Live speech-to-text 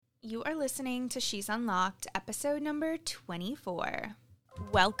You are listening to She's Unlocked, episode number 24.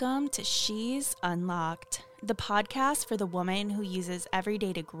 Welcome to She's Unlocked, the podcast for the woman who uses every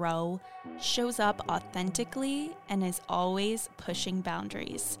day to grow, shows up authentically, and is always pushing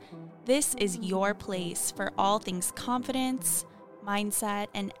boundaries. This is your place for all things confidence, mindset,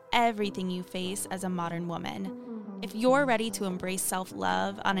 and everything you face as a modern woman. If you're ready to embrace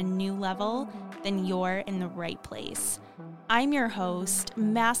self-love on a new level, then you're in the right place. I'm your host,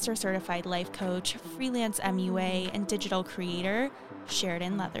 Master Certified Life Coach, freelance MUA, and digital creator,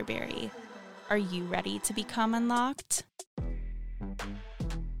 Sheridan Leatherberry. Are you ready to become unlocked?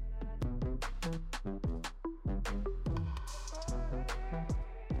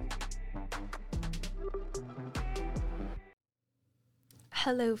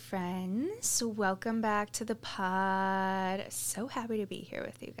 Hello, friends. Welcome back to the pod. So happy to be here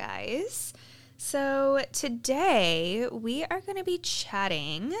with you guys. So today we are going to be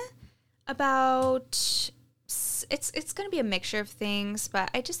chatting about, it's going to be a mixture of things, but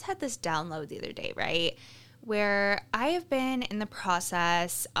I just had this download the other day, right? Where I have been in the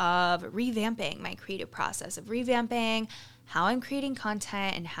process of revamping my creative process, of revamping how I'm creating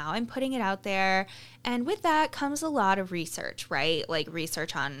content and how I'm putting it out there. And with that comes a lot of research, right? Like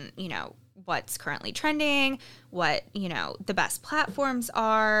research on, what's currently trending, what, the best platforms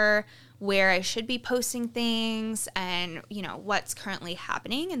are, where I should be posting things, and, what's currently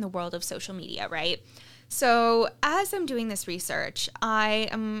happening in the world of social media, right? So as I'm doing this research, I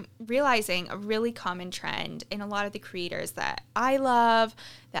am realizing a really common trend in a lot of the creators that I love,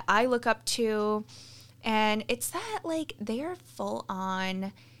 that I look up to, and it's that, they are full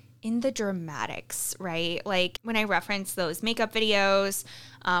on in the dramatics, right? Like when I reference those makeup videos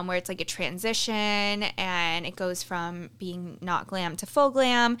where it's like a transition and it goes from being not glam to full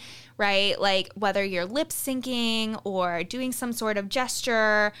glam, right? Like whether you're lip syncing or doing some sort of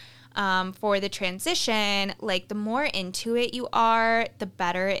gesture for the transition, like the more into it you are, the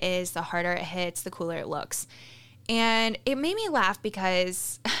better it is, the harder it hits, the cooler it looks. And it made me laugh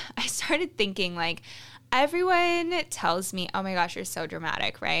because I started thinking everyone tells me, oh my gosh, you're so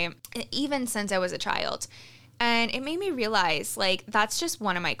dramatic, right? Even since I was a child. And it made me realize that's just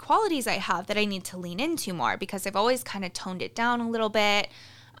one of my qualities I have that I need to lean into more because I've always kind of toned it down a little bit.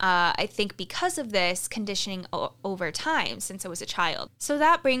 I think because of this conditioning over time since I was a child. So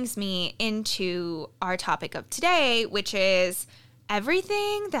that brings me into our topic of today, which is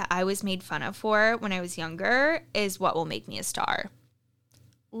everything that I was made fun of for when I was younger is what will make me a star.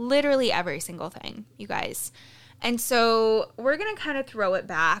 Literally every single thing, you guys. And so we're going to kind of throw it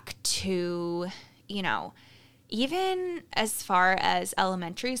back to, even as far as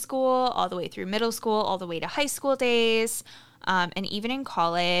elementary school, all the way through middle school, all the way to high school days, and even in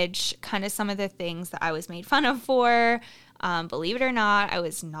college, kind of some of the things that I was made fun of for. Believe it or not, I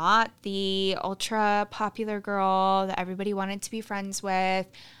was not the ultra popular girl that everybody wanted to be friends with.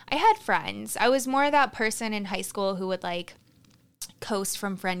 I had friends. I was more that person in high school who would coast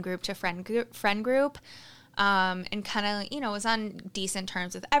from friend group to friend group and kind of, was on decent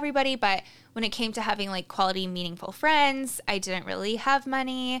terms with everybody. But when it came to having quality, meaningful friends, I didn't really have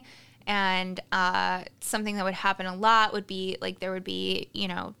money. And something that would happen a lot would be there would be,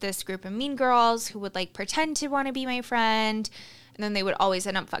 this group of mean girls who would pretend to want to be my friend. And then they would always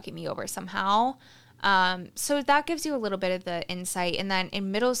end up fucking me over somehow. So that gives you a little bit of the insight. And then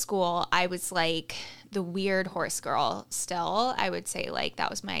in middle school, I was the weird horse girl still. I would say that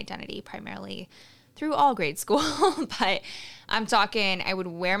was my identity primarily through all grade school. But I'm talking, I would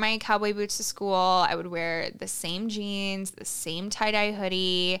wear my cowboy boots to school. I would wear the same jeans, the same tie-dye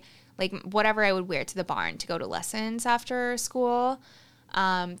hoodie, whatever I would wear to the barn to go to lessons after school.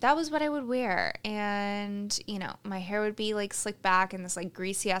 That was what I would wear. And, my hair would be slicked back in this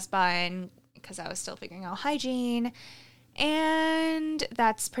greasy ass bun because I was still figuring out hygiene. And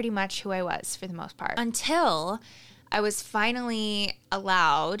that's pretty much who I was for the most part. Until I was finally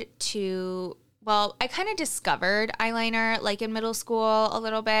allowed to, I kind of discovered eyeliner in middle school a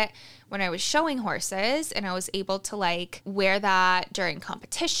little bit when I was showing horses, and I was able to wear that during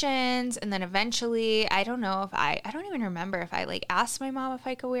competitions. And then eventually, I don't even remember if I asked my mom if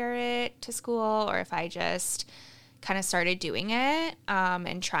I could wear it to school or if I just kind of started doing it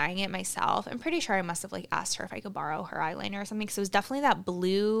and trying it myself. I'm pretty sure I must have asked her if I could borrow her eyeliner or something. So it was definitely that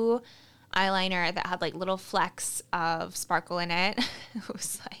blue eyeliner that had little flecks of sparkle in it. It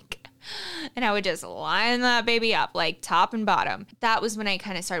was and I would just line that baby up top and bottom. That was when I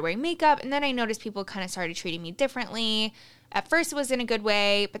kind of started wearing makeup. And then I noticed people kind of started treating me differently. At first it was in a good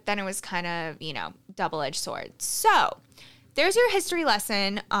way, but then it was kind of, double-edged sword. So there's your history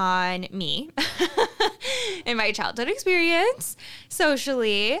lesson on me and my childhood experience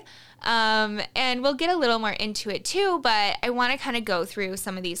socially. And we'll get a little more into it too, but I want to kind of go through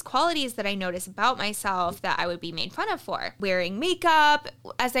some of these qualities that I notice about myself that I would be made fun of for. Wearing makeup,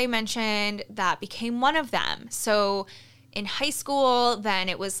 as I mentioned, that became one of them. So in high school, then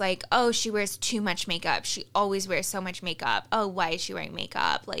it was like, oh, she wears too much makeup. She always wears so much makeup. Oh, why is she wearing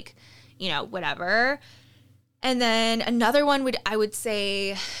makeup? Like, whatever. And then another one I would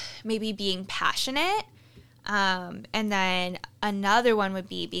say maybe being passionate. And then another one would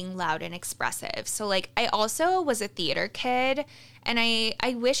be being loud and expressive. So like I also was a theater kid, and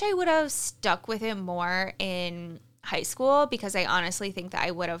I wish I would have stuck with it more in high school, because I honestly think that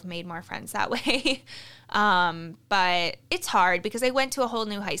I would have made more friends that way. But it's hard because I went to a whole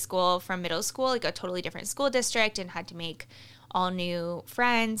new high school from middle school, like a totally different school district, and had to make all new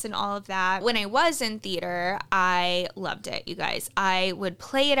friends and all of that. When I was in theater, I loved it, you guys. I would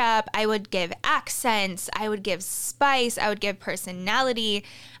play it up. I would give accents. I would give spice. I would give personality.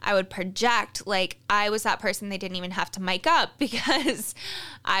 I would project. Like I was that person they didn't even have to mic up because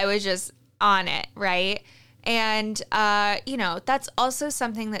I was just on it, right? And, that's also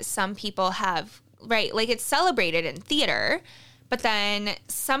something that some people have, right? Like it's celebrated in theater, but then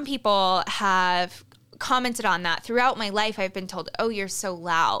some people have commented on that. Throughout my life, I've been told, oh, you're so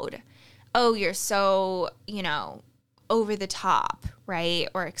loud. Oh, you're so, over the top, right?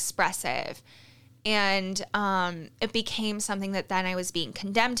 Or expressive. And it became something that then I was being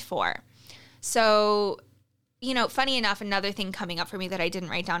condemned for. So, funny enough, another thing coming up for me that I didn't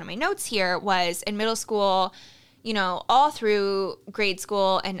write down in my notes here was in middle school, all through grade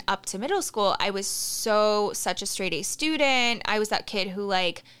school and up to middle school, I was such a straight A student. I was that kid who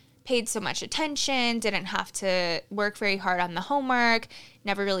paid so much attention, didn't have to work very hard on the homework,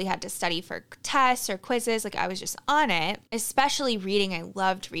 never really had to study for tests or quizzes. Like I was just on it, especially reading. I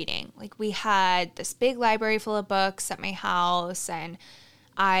loved reading. Like we had this big library full of books at my house, and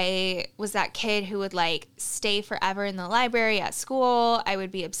I was that kid who would stay forever in the library at school. I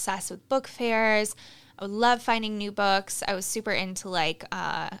would be obsessed with book fairs. I would love finding new books. I was super into like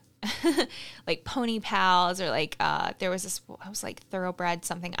Pony Pals, or there was this, I was Thoroughbred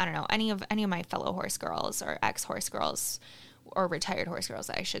something. I don't know, any of my fellow horse girls or ex-horse girls or retired horse girls,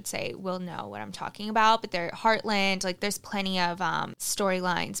 I should say, will know what I'm talking about. But they're Heartland. There's plenty of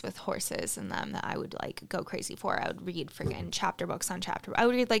storylines with horses in them that I would go crazy for. I would read freaking chapter books on chapter. I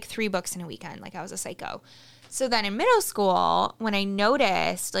would read 3 books in a weekend. I was a psycho. So then in middle school, when I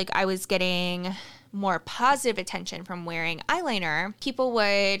noticed I was getting more positive attention from wearing eyeliner,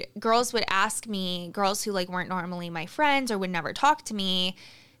 girls would ask me, girls who weren't normally my friends or would never talk to me,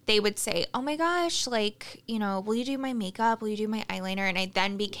 they would say, oh my gosh, will you do my makeup? Will you do my eyeliner? And I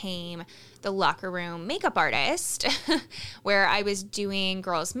then became the locker room makeup artist where I was doing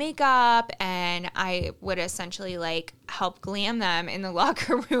girls' makeup, and I would essentially help glam them in the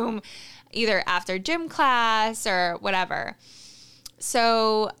locker room either after gym class or whatever.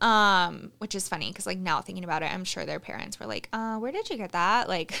 So, which is funny because now thinking about it, I'm sure their parents were like, where did you get that?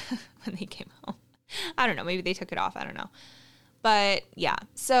 When they came home, I don't know, maybe they took it off. I don't know. But yeah,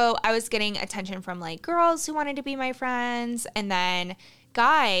 so I was getting attention from girls who wanted to be my friends, and then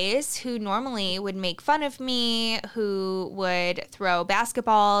guys who normally would make fun of me, who would throw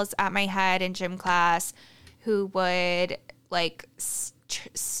basketballs at my head in gym class, who would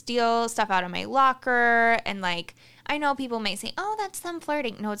steal stuff out of my locker. And I know people might say, oh, that's them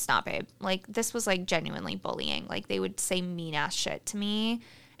flirting. No, it's not, babe. This was genuinely bullying. They would say mean ass shit to me,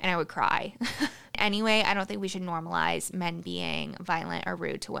 and I would cry. Anyway, I don't think we should normalize men being violent or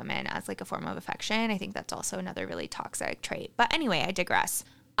rude to women as a form of affection. I think that's also another really toxic trait. But anyway, I digress.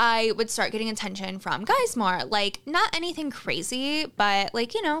 I would start getting attention from guys more. Not anything crazy, but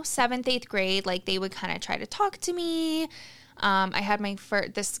 7th, 8th grade, they would kind of try to talk to me. I had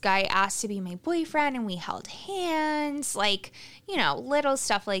this guy asked to be my boyfriend, and we held hands, little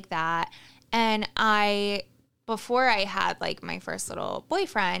stuff like that. And before I had my first little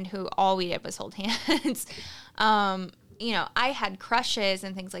boyfriend, who all we did was hold hands, I had crushes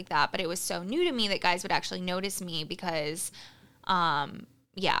and things like that, but it was so new to me that guys would actually notice me because,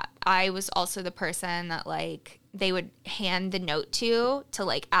 I was also the person that they would hand the note to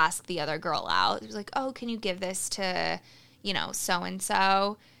ask the other girl out. It was oh, can you give this to,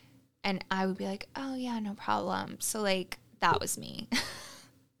 so-and-so? And I would be oh yeah, no problem. So that was me.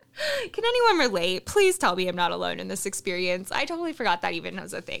 Can anyone relate? Please tell me I'm not alone in this experience. I totally forgot that even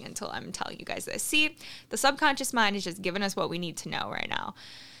was a thing until I'm telling you guys this. See, the subconscious mind is just giving us what we need to know right now.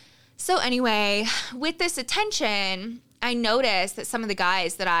 So anyway, with this attention, I noticed that some of the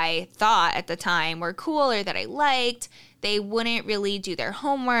guys that I thought at the time were cool or that I liked, they wouldn't really do their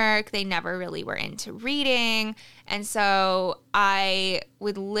homework. They never really were into reading. And so I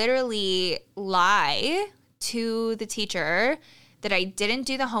would literally lie to the teacher that I didn't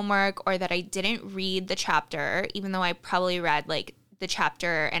do the homework or that I didn't read the chapter, even though I probably read like the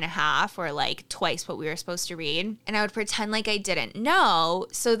chapter and a half or like twice what we were supposed to read. And I would pretend like I didn't know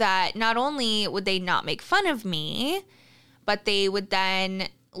so that not only would they not make fun of me, but they would then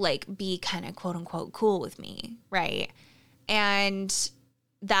like be kind of quote unquote cool with me, right? And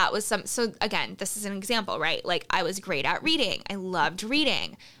that was so again, this is an example, right? Like I was great at reading. I loved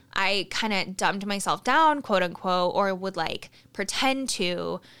reading. I kind of dumbed myself down, quote unquote, or would like pretend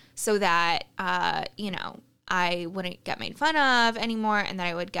to so that, I wouldn't get made fun of anymore and that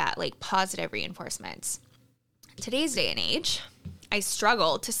I would get like positive reinforcements. Today's day and age, I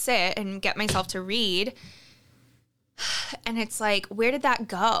struggle to sit and get myself to read. And it's like, where did that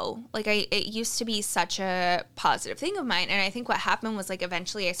go? Like it used to be such a positive thing of mine. And I think what happened was like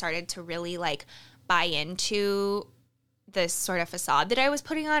eventually I started to really like buy into this sort of facade that I was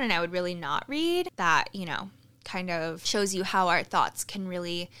putting on and I would really not read. That, kind of shows you how our thoughts can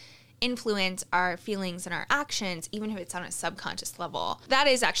really influence our feelings and our actions, even if it's on a subconscious level. That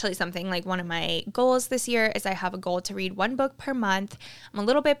is actually something like one of my goals this year is I have a goal to read 1 book per month. I'm a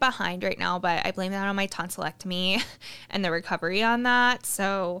little bit behind right now, but I blame that on my tonsillectomy and the recovery on that.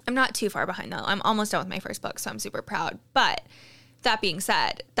 So I'm not too far behind though. I'm almost done with my first book, so I'm super proud. But that being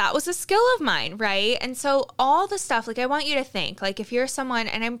said, that was a skill of mine, right? And so all the stuff, like I want you to think, like if you're someone,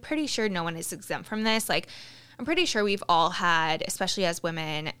 and I'm pretty sure no one is exempt from this, like I'm pretty sure we've all had, especially as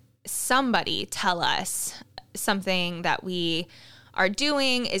women, somebody tell us something that we are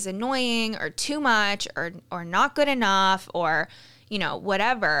doing is annoying or too much or not good enough or,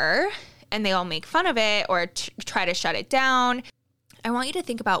 whatever, and they all make fun of it or try to shut it down. I want you to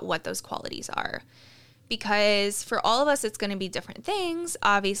think about what those qualities are. Because for all of us, it's going to be different things,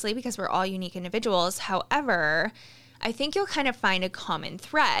 obviously, because we're all unique individuals. However, I think you'll kind of find a common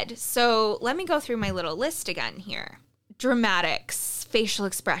thread. So let me go through my little list again here. Dramatics, facial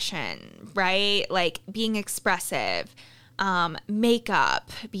expression, right? Like being expressive, makeup,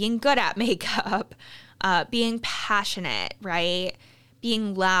 being good at makeup, being passionate, right?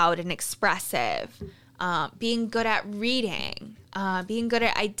 Being loud and expressive, being good at reading, being good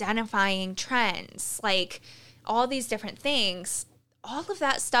at identifying trends, like all these different things. All of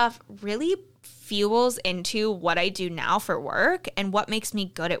that stuff really fuels into what I do now for work and what makes me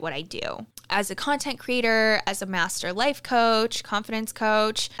good at what I do. As a content creator, as a master life coach, confidence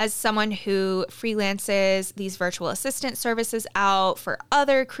coach, as someone who freelances these virtual assistant services out for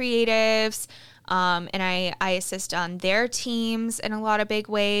other creatives, and I assist on their teams in a lot of big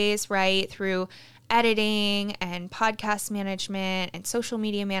ways, right? Through editing and podcast management and social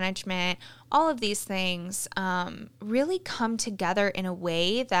media management, all of these things really come together in a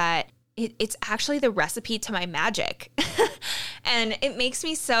way that it's actually the recipe to my magic. And it makes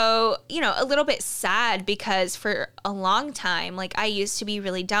me so, a little bit sad because for a long time, like I used to be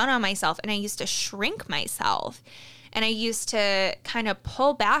really down on myself and I used to shrink myself. And I used to kind of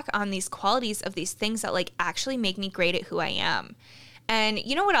pull back on these qualities of these things that like actually make me great at who I am. And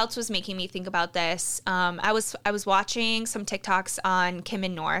you know what else was making me think about this? I was watching some TikToks on Kim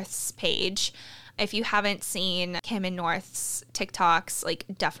and North's page. If you haven't seen Kim and North's TikToks, like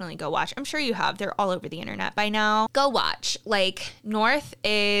definitely go watch. I'm sure you have. They're all over the internet by now. Go watch. Like North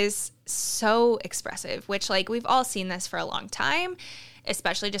is so expressive, which like we've all seen this for a long time,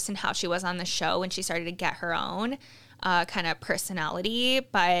 especially just in how she was on the show when she started to get her own kind of personality.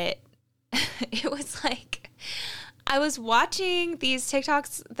 But it was like, I was watching these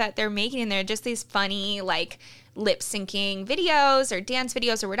TikToks that they're making and they're just these funny like lip syncing videos or dance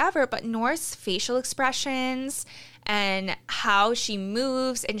videos or whatever, but North's facial expressions and how she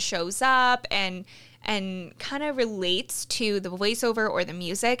moves and shows up and kind of relates to the voiceover or the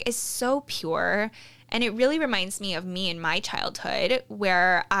music is so pure. And it really reminds me of me in my childhood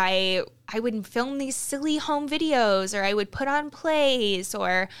where I would film these silly home videos or I would put on plays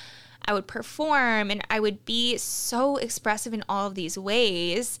or I would perform and I would be so expressive in all of these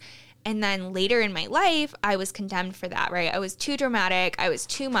ways. And then later in my life, I was condemned for that, right? I was too dramatic. I was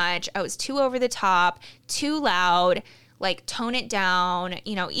too much. I was too over the top, too loud, like tone it down.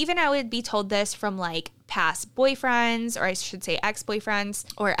 Even I would be told this from like past boyfriends, or I should say ex-boyfriends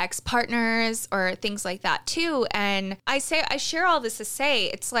or ex-partners or things like that too. And I share all this to say,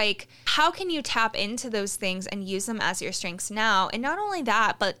 it's like, how can you tap into those things and use them as your strengths now? And not only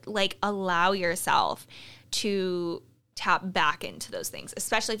that, but like allow yourself to tap back into those things,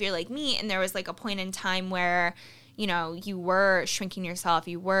 especially if you're like me and there was like a point in time where you know, you were shrinking yourself,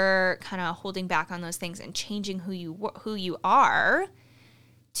 you were kind of holding back on those things and changing who you are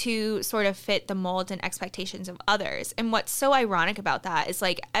to sort of fit the mold and expectations of others. And what's so ironic about that is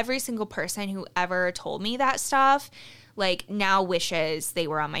like every single person who ever told me that stuff, like now wishes they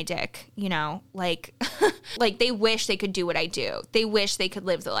were on my dick, you know, like, like they wish they could do what I do. They wish they could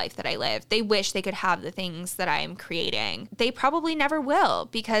live the life that I live. They wish they could have the things that I'm creating. They probably never will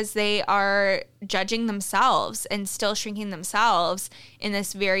because they are judging themselves and still shrinking themselves in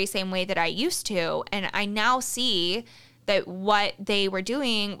this very same way that I used to. And I now see that what they were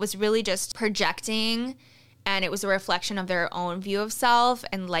doing was really just projecting, and it was a reflection of their own view of self.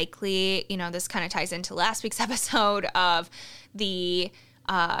 And likely, you know, this kind of ties into last week's episode of the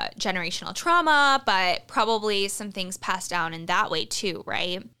generational trauma, but probably some things passed down in that way too,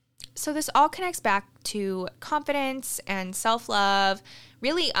 right? So this all connects back to confidence and self-love,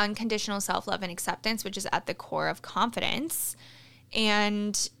 really unconditional self-love and acceptance, which is at the core of confidence.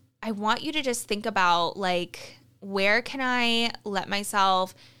 And I want you to just think about, like, where can I let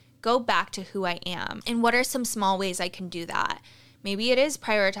myself go back to who I am? And what are some small ways I can do that? Maybe it is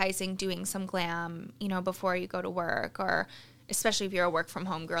prioritizing doing some glam, you know, before you go to work, or especially if you're a work from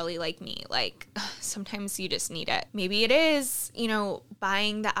home girly like me, like sometimes you just need it. Maybe it is, you know,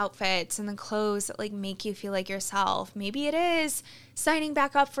 buying the outfits and the clothes that like make you feel like yourself. Maybe it is signing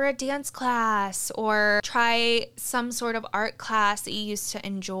back up for a dance class, or try some sort of art class that you used to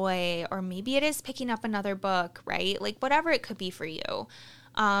enjoy. Or maybe it is picking up another book, right? Like whatever it could be for you.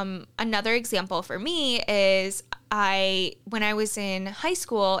 Another example for me is when I was in high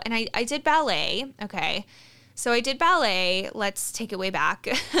school and I did ballet. Okay. So I did ballet. Let's take it way back.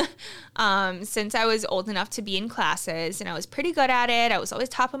 Since I was old enough to be in classes and I was pretty good at it, I was always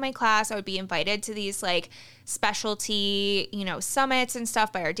top of my class. I would be invited to these like specialty, you know, summits and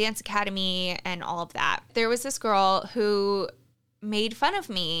stuff by our dance academy and all of that. There was this girl who made fun of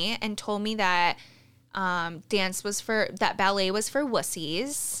me and told me that ballet was for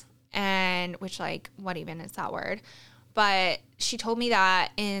wussies, and which, like, what even is that word? But she told me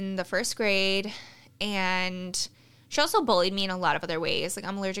that in the first grade, and she also bullied me in a lot of other ways. Like,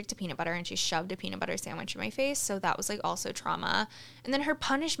 I'm allergic to peanut butter, and she shoved a peanut butter sandwich in my face, so that was, like, also trauma. And then her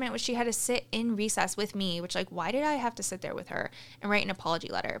punishment was she had to sit in recess with me, which, like, why did I have to sit there with her and write an apology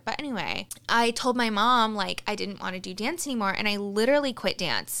letter? But anyway, I told my mom, like, I didn't want to do dance anymore, and I literally quit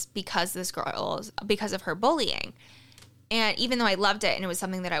dance because of her bullying. And even though I loved it and it was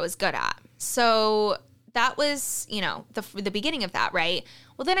something that I was good at. So that was, you know, the beginning of that, right?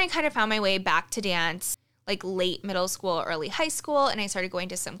 Well, then I kind of found my way back to dance, like late middle school, early high school, and I started going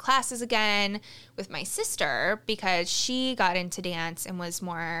to some classes again with my sister because she got into dance and was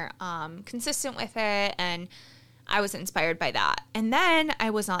more consistent with it, and I was inspired by that. And then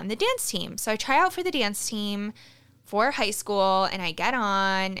I was on the dance team. So I try out for the dance team for high school, and I get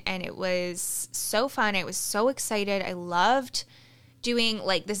on, and it was so fun. I was so excited. I loved doing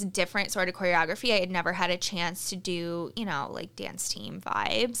like this different sort of choreography. I had never had a chance to do, you know, like dance team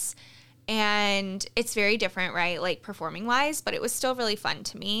vibes. And it's very different, right? Like performing wise, but it was still really fun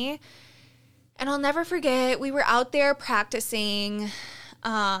to me. And I'll never forget, we were out there practicing,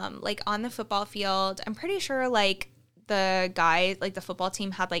 like on the football field. I'm pretty sure like the guy, like the football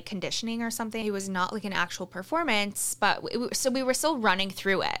team had like conditioning or something. It was not like an actual performance, but so we were still running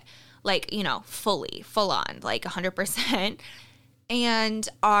through it, like, you know, full on, like 100%. And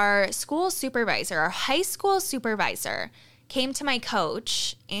our high school supervisor came to my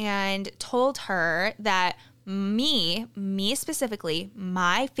coach and told her that me specifically,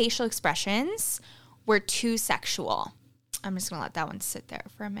 my facial expressions were too sexual. I'm just going to let that one sit there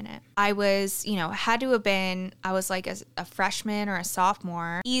for a minute. I was, you know, I was like a freshman or a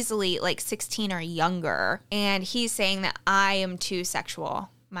sophomore, easily like 16 or younger. And he's saying that I am too sexual.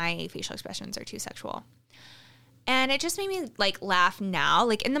 My facial expressions are too sexual. And it just made me like laugh now.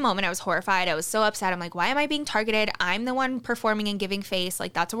 Like in the moment I was horrified. I was so upset. I'm like, why am I being targeted? I'm the one performing and giving face.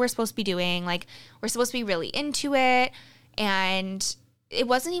 Like that's what we're supposed to be doing. Like we're supposed to be really into it. And it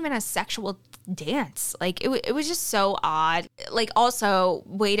wasn't even a sexual dance. Like it was just so odd. Like also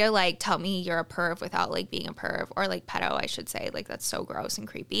way to like tell me you're a perv without like being a perv, or like pedo, I should say. Like that's so gross and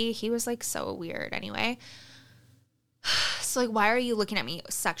creepy. He was like so weird anyway. So like, why are you looking at me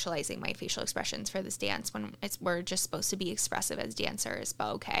sexualizing my facial expressions for this dance when we're just supposed to be expressive as dancers?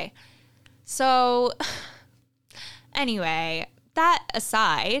 But okay. So anyway, that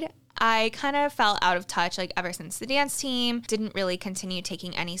aside, I kind of fell out of touch like ever since the dance team. Didn't really continue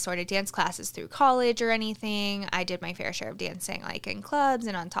taking any sort of dance classes through college or anything. I did my fair share of dancing like in clubs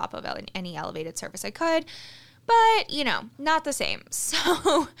and on top of any elevated surface I could. But, you know, not the same.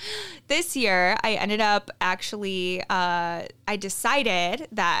 So this year I ended up actually, I decided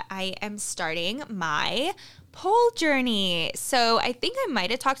that I am starting my pole journey. So I think I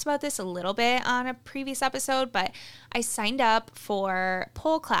might have talked about this a little bit on a previous episode, but I signed up for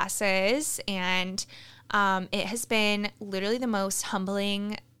pole classes, and it has been literally the most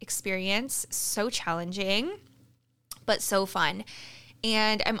humbling experience, so challenging, but so fun.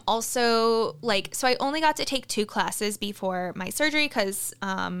 And I'm also so I only got to take 2 classes before my surgery because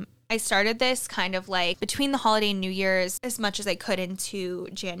I started this kind of between the holiday and New Year's as much as I could into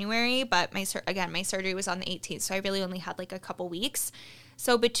January. But my surgery was on the 18th, so I really only had a couple weeks.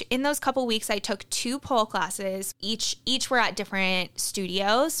 So in those couple weeks, I took 2 pole classes. Each were at different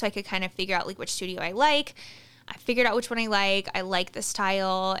studios, so I could kind of figure out which studio I like. I figured out which one I like. I like the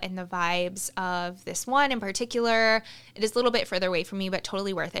style and the vibes of this one in particular. It is a little bit further away from me, but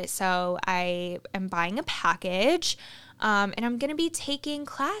totally worth it. So I am buying a package, and I'm going to be taking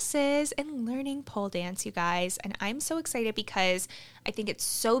classes and learning pole dance, you guys. And I'm so excited because I think it's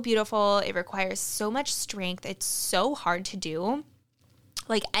so beautiful. It requires so much strength. It's so hard to do.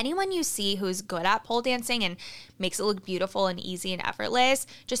 Anyone you see who's good at pole dancing and makes it look beautiful and easy and effortless,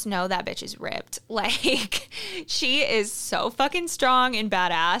 just know that bitch is ripped. She is so fucking strong and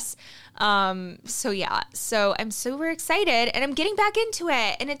badass. So I'm super excited, and I'm getting back into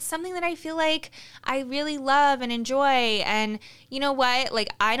it. And it's something that I feel like I really love and enjoy. And you know what?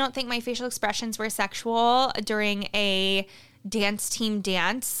 I don't think my facial expressions were sexual during a dance team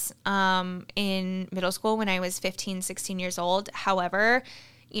dance in middle school when I was 15, 16 years old. However,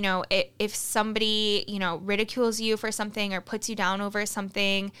 if somebody, ridicules you for something or puts you down over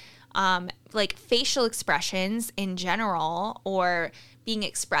something, facial expressions in general or being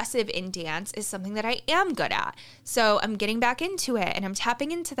expressive in dance is something that I am good at. So I'm getting back into it, and I'm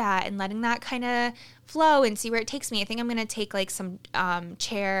tapping into that and letting that kind of flow and see where it takes me. I think I'm going to take some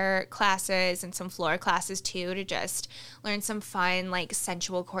chair classes and some floor classes too, to just learn some fun,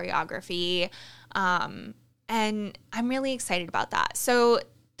 sensual choreography. And I'm really excited about that. So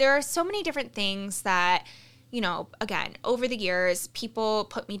there are so many different things that, again, over the years, people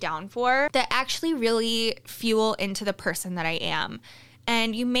put me down for that actually really fuel into the person that I am.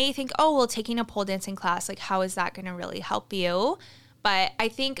 And you may think, oh, well, taking a pole dancing class, how is that going to really help you? But I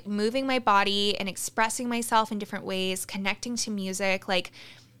think moving my body and expressing myself in different ways, connecting to music,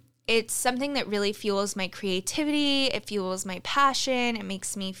 it's something that really fuels my creativity. It fuels my passion. It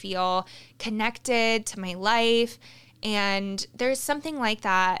makes me feel connected to my life. And there's something like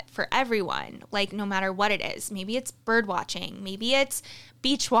that for everyone, no matter what it is. Maybe it's bird watching, maybe it's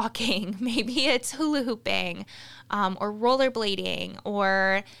beach walking, maybe it's hula hooping, or rollerblading,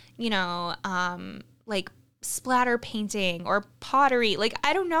 or, splatter painting or pottery.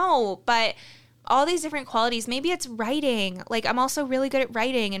 I don't know, but all these different qualities. Maybe it's writing. I'm also really good at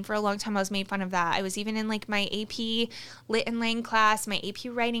writing, and for a long time I was made fun of that. I was even in my AP Lit and Lang class, my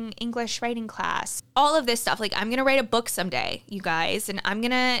AP writing, English writing class. All of this stuff. I'm going to write a book someday, you guys, and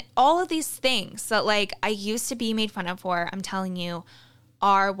all of these things that I used to be made fun of for, I'm telling you,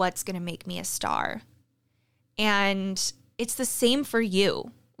 are what's going to make me a star. And it's the same for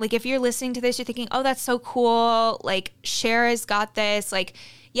you. If you're listening to this, you're thinking, oh, that's so cool. Shara's got this.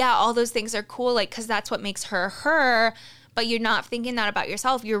 Yeah, all those things are cool, because that's what makes her her, but you're not thinking that about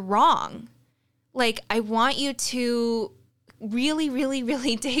yourself. You're wrong. I want you to really, really,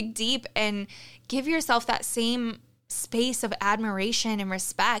 really dig deep and give yourself that same space of admiration and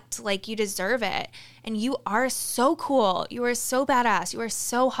respect. You deserve it. And you are so cool. You are so badass. You are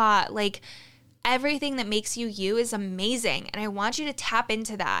so hot. Everything that makes you you is amazing. And I want you to tap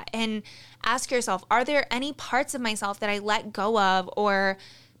into that and ask yourself, are there any parts of myself that I let go of or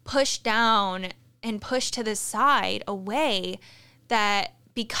push down and push to the side away that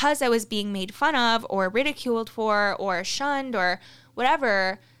because I was being made fun of or ridiculed for or shunned or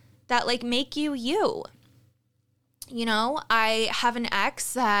whatever, that make you you? I have an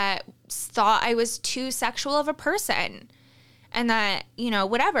ex that thought I was too sexual of a person. And that,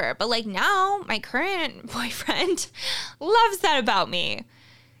 whatever. But now my current boyfriend loves that about me.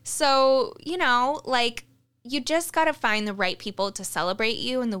 So, you just got to find the right people to celebrate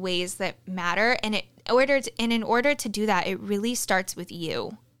you in the ways that matter. And in order to do that, it really starts with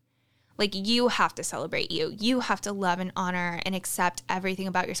you. You have to celebrate you. You have to love and honor and accept everything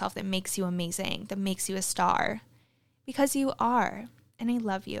about yourself that makes you amazing, that makes you a star. Because you are. And I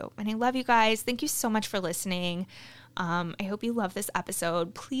love you. And I love you guys. Thank you so much for listening. I hope you love this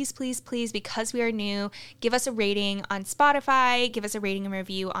episode. Please, please, please, because we are new, give us a rating on Spotify, give us a rating and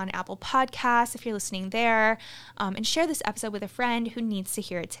review on Apple Podcasts if you're listening there, and share this episode with a friend who needs to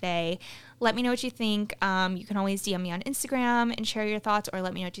hear it today. Let me know what you think. You can always DM me on Instagram and share your thoughts, or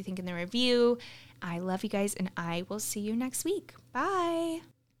let me know what you think in the review. I love you guys, and I will see you next week. Bye.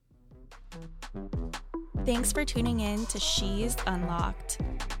 Thanks for tuning in to She's Unlocked.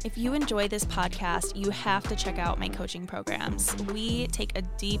 If you enjoy this podcast, you have to check out my coaching programs. We take a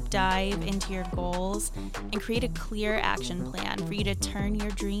deep dive into your goals and create a clear action plan for you to turn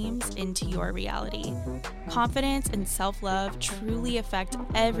your dreams into your reality. Confidence and self-love truly affect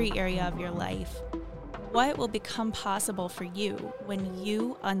every area of your life. What will become possible for you when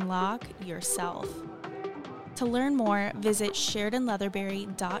you unlock yourself? To learn more, visit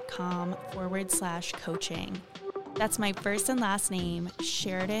SheridanLeatherberry.com/coaching. That's my first and last name,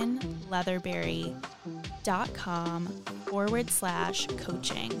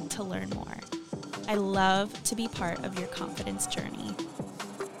 SheridanLeatherberry.com/coaching to learn more. I love to be part of your confidence journey.